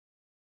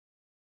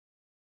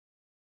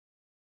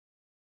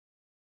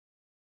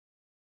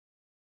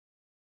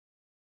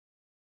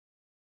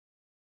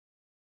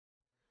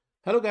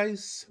Hello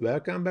guys,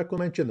 welcome back to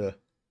my channel.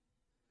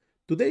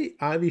 Today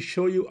I will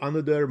show you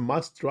another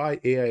must-try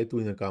AI tool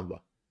in Canva.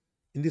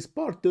 In this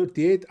part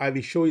 38 I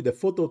will show you the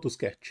photo to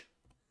sketch,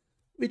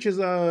 which is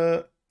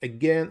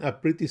again a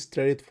pretty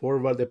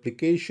straightforward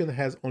application,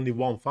 has only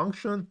one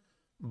function,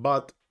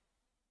 but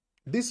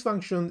this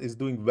function is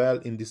doing well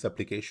in this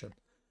application.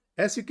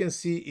 As you can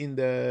see in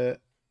the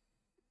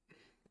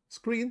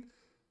screen,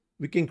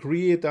 we can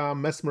create a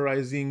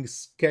mesmerizing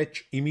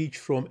sketch image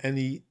from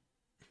any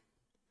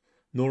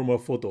normal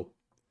photo.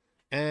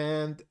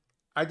 And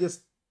I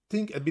just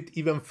think a bit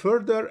even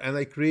further and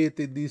I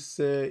created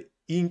this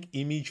ink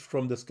image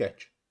from the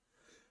sketch.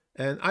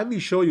 And I will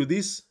show you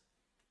this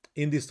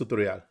in this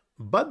tutorial.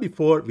 But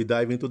before we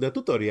dive into the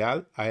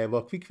tutorial, I have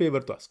a quick favor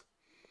to ask.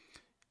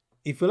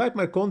 If you like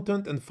my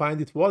content and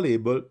find it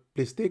valuable,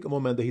 please take a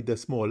moment to hit the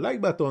small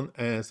like button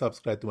and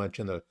subscribe to my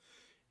channel.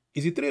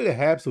 It really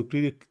helps to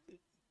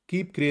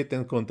keep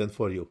creating content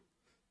for you.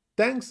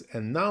 Thanks,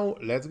 and now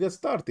let's get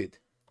started.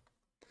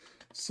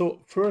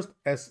 So first,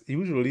 as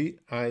usually,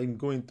 I'm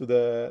going to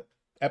the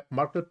app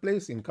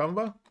marketplace in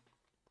Canva.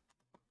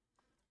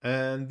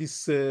 And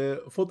this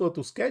photo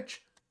to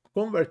sketch,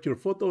 convert your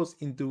photos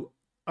into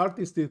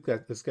artistic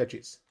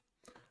sketches.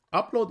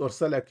 Upload or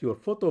select your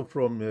photo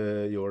from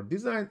your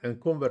design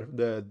and convert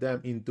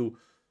them into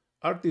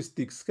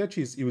artistic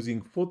sketches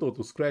using photo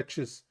to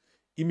sketches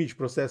image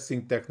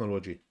processing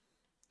technology.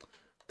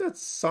 That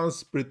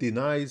sounds pretty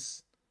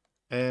nice.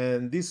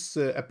 And this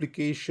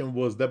application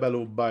was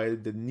developed by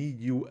the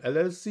NeedU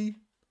LLC.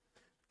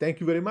 Thank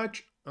you very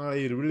much.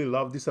 I really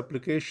love this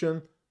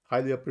application.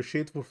 Highly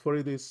appreciate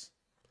for this.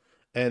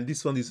 And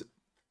this one is,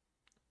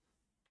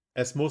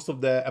 as most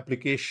of the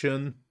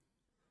application,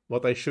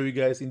 what I show you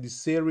guys in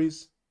this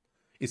series,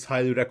 is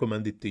highly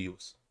recommended to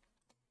use.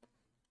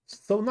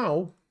 So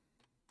now,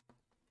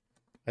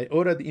 I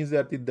already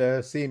inserted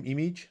the same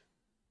image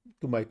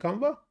to my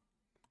Canva.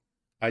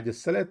 I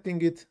just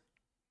selecting it,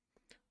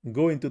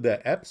 go into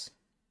the apps,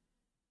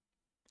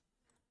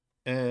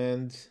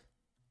 and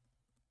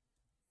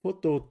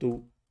photo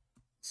to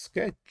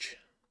sketch,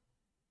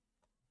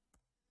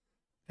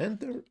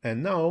 enter,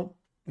 and now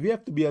we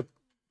have to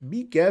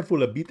be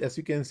careful a bit. As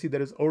you can see,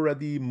 there is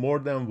already more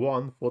than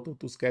one photo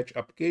to sketch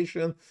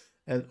application,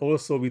 and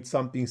also with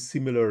something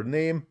similar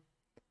name.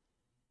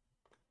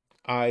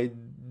 I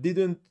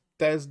didn't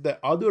test the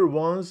other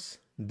ones.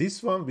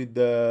 This one with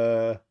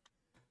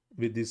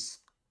this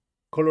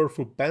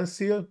colorful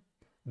pencil,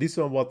 this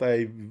one what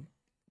I'm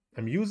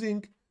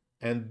using,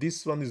 and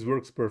this one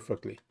works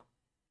perfectly.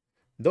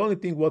 The only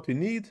thing what we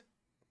need,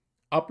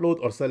 upload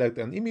or select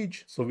an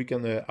image, so we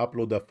can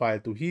upload a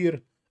file to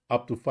here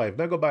up to 5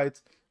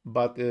 megabytes,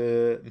 but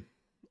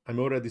I'm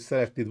already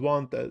selected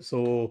one,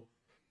 so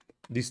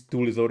this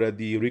tool is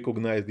already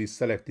recognized this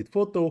selected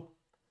photo,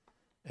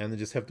 and I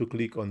just have to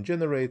click on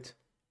generate,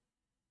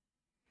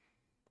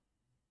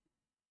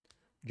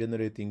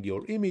 generating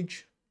your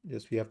image.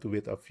 Just we have to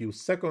wait a few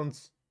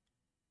seconds,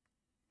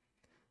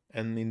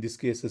 and in this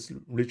case it's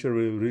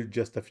literally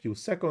just a few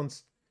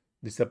seconds.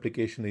 This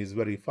application is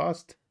very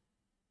fast,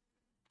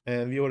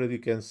 and we already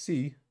can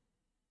see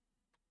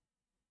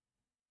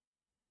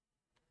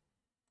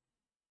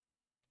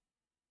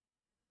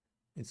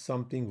it's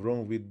something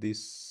wrong with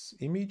this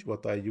image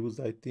what I used.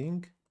 I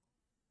think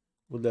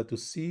would like to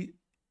see,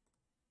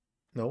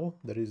 no,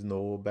 there is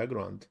no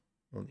background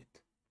on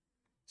it,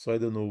 so I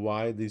don't know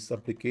why this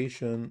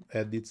application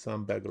added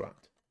some background.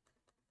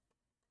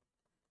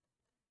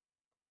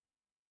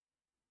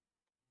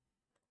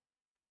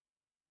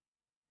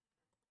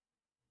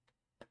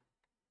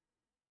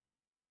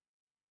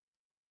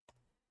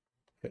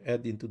 If I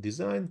add into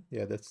design,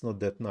 yeah, that's not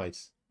that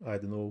nice. I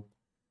don't know,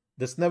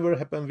 that's never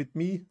happened with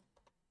me.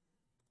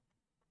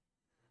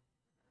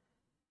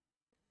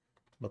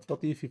 But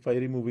what if I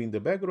removing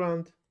the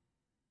background?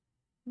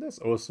 That's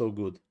also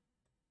good.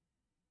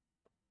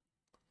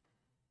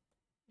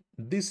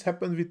 This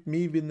happened with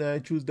me when I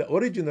choose the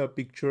original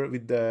picture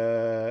with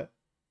the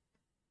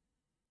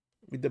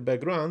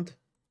background.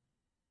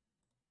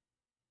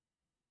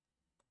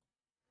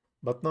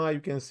 But now you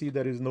can see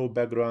there is no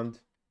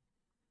background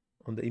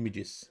on the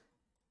images.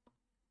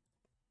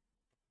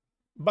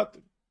 But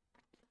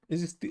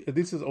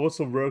this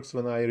also works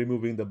when I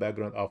removing the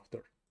background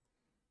after.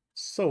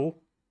 So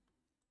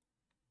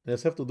I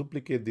just have to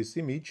duplicate this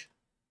image.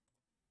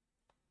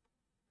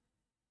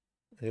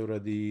 I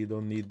already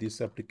don't need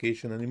this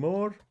application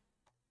anymore.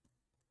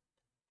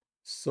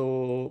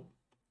 So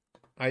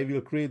I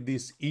will create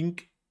this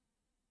ink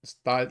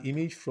style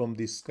image from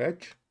this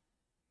sketch.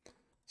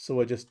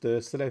 So I just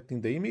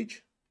selecting the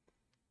image,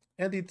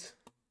 edit,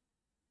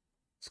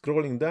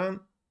 scrolling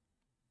down,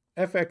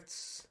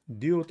 effects,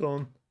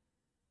 duotone,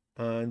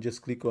 and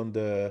just click on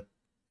the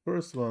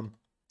first one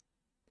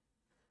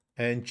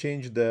and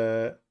change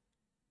the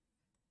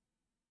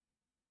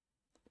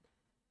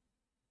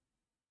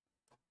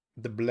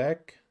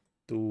black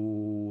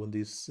to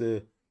this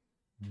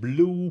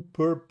blue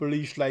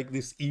purplish, like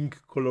this ink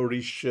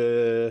colorish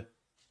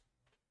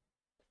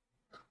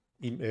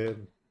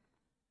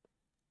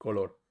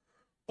color.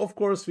 Of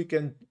course, we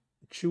can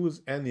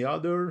choose any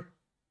other,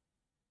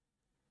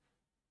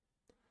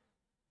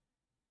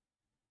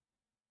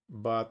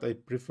 but I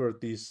prefer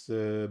this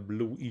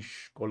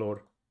bluish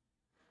color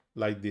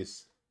like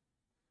this,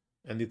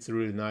 and it's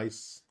really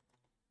nice.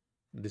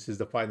 This is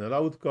the final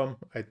outcome.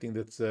 I think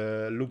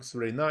that looks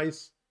very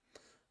nice.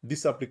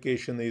 This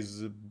application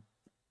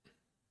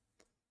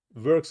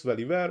works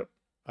very well.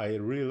 I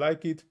really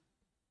like it.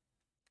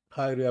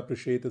 Highly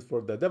appreciated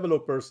for the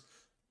developers,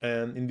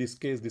 and in this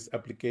case, this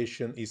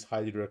application is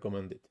highly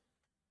recommended.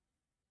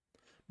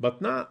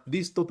 But now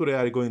this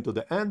tutorial is going to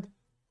the end.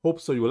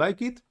 Hope so you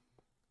like it.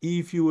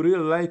 If you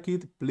really like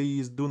it,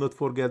 please do not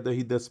forget to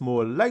hit the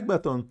small like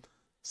button,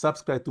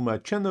 subscribe to my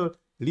channel,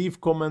 leave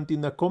comment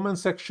in the comment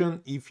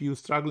section if you're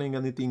struggling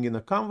anything in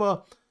a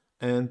Canva,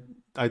 and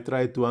I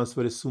try to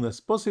answer as soon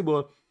as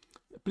possible.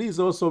 Please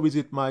also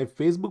visit my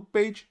Facebook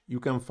page. You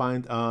can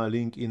find a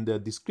link in the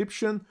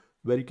description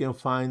where you can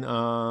find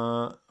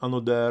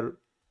another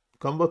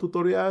Canva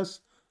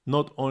tutorials,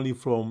 not only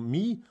from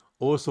me,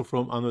 also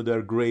from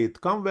another great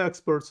Canva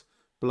experts.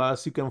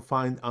 Plus, you can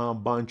find a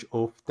bunch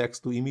of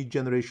text-to-image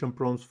generation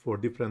prompts for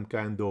different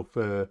kind of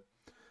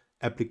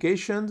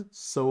applications.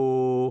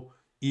 So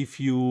if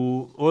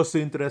you also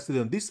interested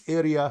in this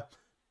area,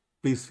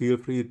 please feel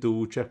free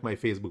to check my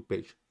Facebook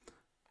page.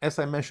 As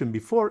I mentioned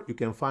before, you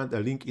can find a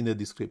link in the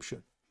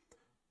description.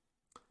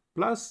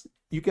 Plus,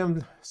 you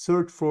can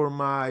search for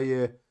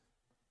my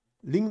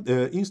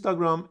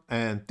Instagram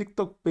and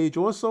TikTok page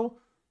also.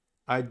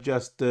 I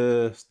just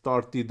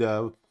started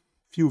a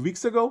few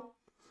weeks ago.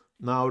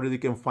 Now already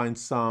can find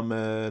some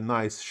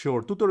nice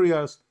short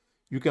tutorials.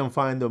 You can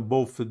find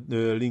both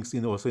links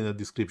also in the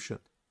description.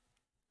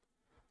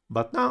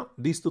 But now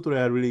this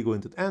tutorial really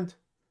going to end.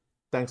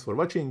 Thanks for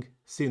watching.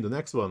 See you in the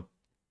next one.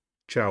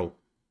 Ciao.